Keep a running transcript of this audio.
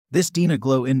This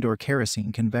Dyna-Glo indoor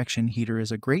kerosene convection heater is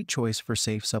a great choice for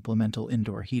safe supplemental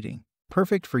indoor heating,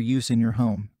 perfect for use in your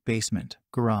home, basement,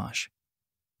 garage,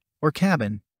 or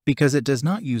cabin because it does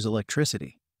not use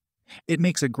electricity. It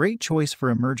makes a great choice for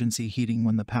emergency heating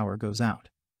when the power goes out,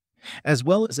 as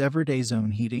well as everyday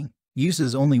zone heating.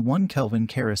 Uses only 1 Kelvin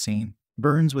kerosene,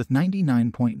 burns with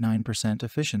 99.9%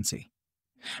 efficiency,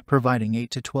 providing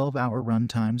 8 to 12 hour run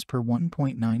times per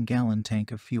 1.9 gallon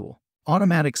tank of fuel.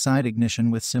 Automatic side ignition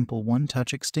with simple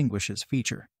one-touch extinguishes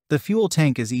feature. The fuel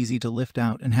tank is easy to lift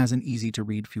out and has an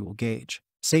easy-to-read fuel gauge.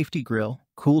 Safety grille,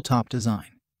 cool top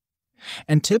design,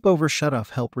 and tip-over shutoff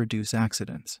help reduce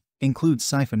accidents. Includes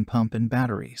syphon pump and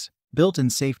batteries. Built-in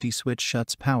safety switch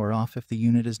shuts power off if the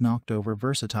unit is knocked over.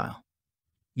 Versatile.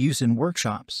 Use in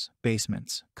workshops,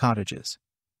 basements, cottages,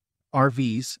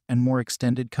 RVs, and more.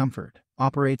 Extended comfort.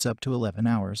 Operates up to 11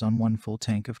 hours on 1 full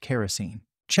tank of kerosene.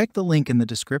 Check the link in the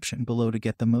description below to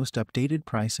get the most updated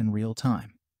price in real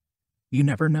time. You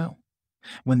never know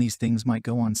when these things might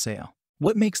go on sale.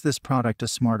 What makes this product a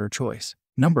smarter choice?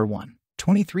 Number 1.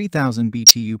 23,000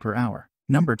 BTU per hour.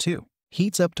 Number 2.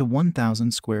 Heats up to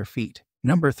 1,000 square feet.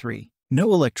 Number 3.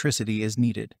 No electricity is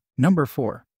needed. Number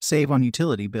 4. Save on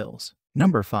utility bills.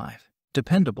 Number 5.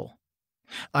 Dependable.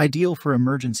 Ideal for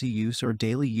emergency use or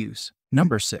daily use.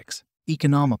 Number 6.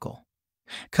 Economical.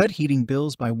 Cut heating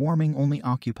bills by warming only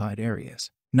occupied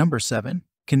areas. Number 7.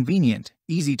 Convenient,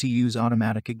 easy to use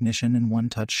automatic ignition and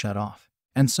one-touch shut-off.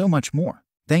 And so much more.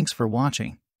 Thanks for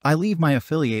watching. I leave my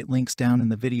affiliate links down in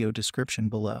the video description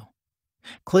below.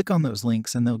 Click on those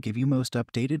links and they'll give you most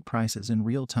updated prices in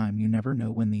real time. You never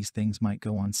know when these things might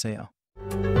go on sale.